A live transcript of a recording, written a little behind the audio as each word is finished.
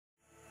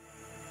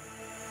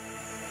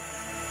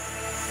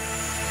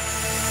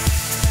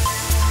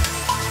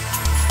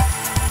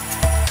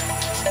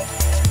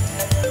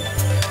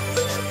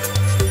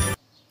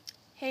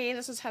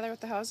Heather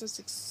with the House of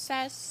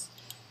Success.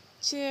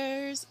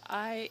 Cheers.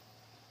 I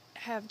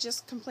have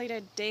just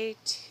completed day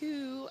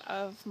 2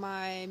 of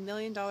my $1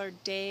 million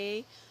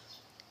day,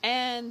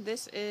 and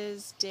this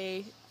is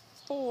day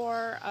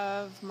 4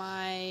 of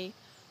my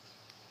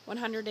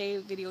 100-day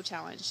video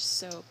challenge.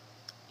 So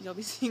you'll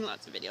be seeing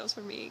lots of videos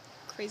from me.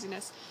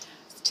 Craziness.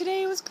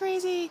 Today was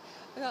crazy.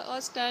 I got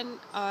lots done.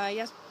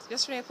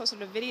 Yesterday I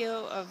posted a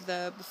video of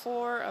the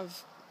before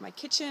of my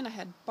kitchen. I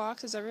had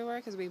boxes everywhere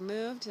because we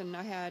moved, and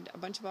I had a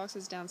bunch of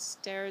boxes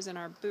downstairs in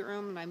our boot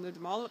room, and I moved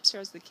them all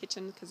upstairs to the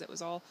kitchen because it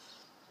was all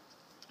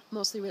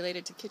mostly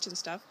related to kitchen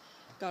stuff.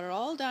 Got it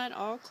all done,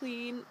 all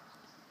clean.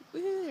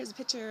 Woo, there's a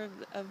picture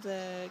of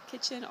the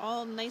kitchen,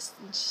 all nice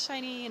and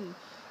shiny, and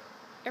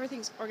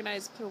everything's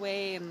organized, put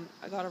away, and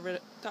I got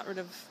rid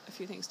of a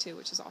few things too,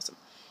 which is awesome.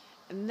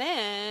 And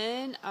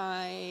then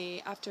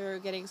after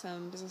getting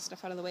some business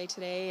stuff out of the way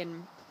today,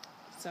 and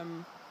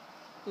some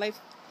life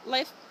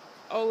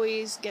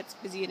always gets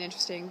busy and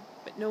interesting,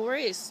 but no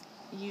worries,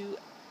 you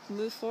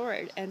move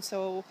forward. And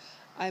so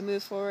I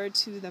moved forward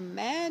to the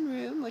man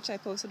room, which I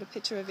posted a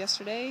picture of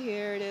yesterday.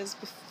 Here it is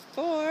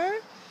before,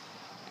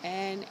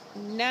 and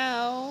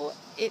now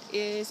it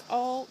is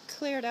all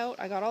cleared out.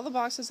 I got all the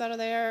boxes out of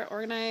there,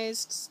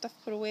 organized, stuff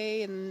put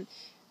away in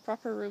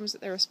proper rooms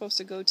that they were supposed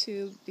to go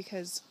to,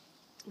 because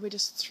we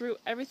just threw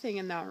everything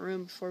in that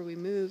room before we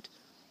moved,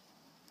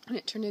 and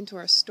it turned into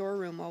our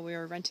storeroom while we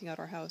were renting out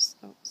our house.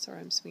 Oh, sorry,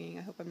 I'm swinging.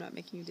 I hope I'm not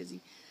making you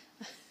dizzy.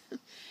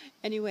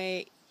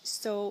 Anyway,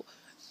 so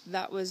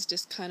that was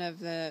just kind of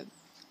the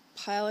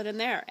pile it in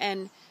there,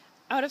 and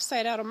out of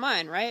sight, out of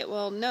mind, right?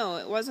 Well, no,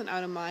 it wasn't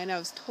out of mind. I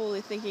was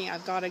totally thinking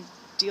I've got to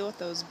deal with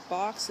those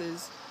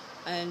boxes,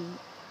 and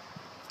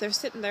they're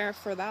sitting there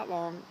for that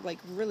long. Like,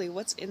 really,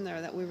 what's in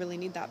there that we really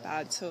need that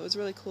bad? So it was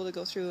really cool to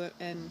go through it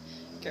and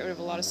get rid of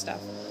a lot of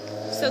stuff.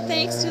 So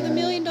thanks to the $1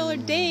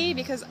 million day,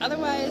 because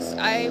otherwise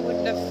I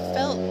wouldn't have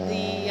felt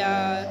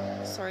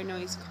the, sorry,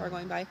 noise, car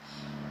going by,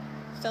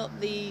 felt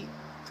the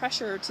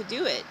pressure to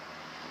do it.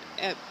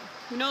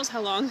 Who knows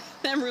how long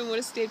that room would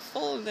have stayed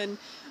full, and then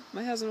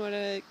my husband would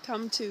have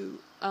come to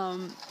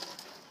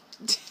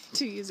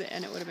to use it,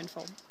 and it would have been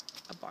full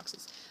of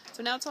boxes.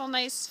 So now it's all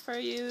nice for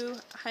you,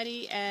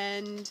 honey,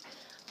 and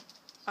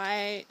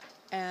I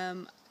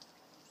am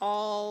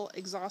all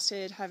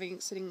exhausted having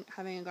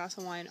a glass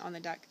of wine on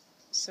the deck.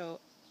 So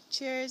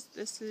cheers.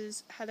 This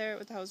is Heather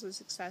with the House of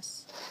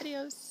Success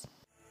videos.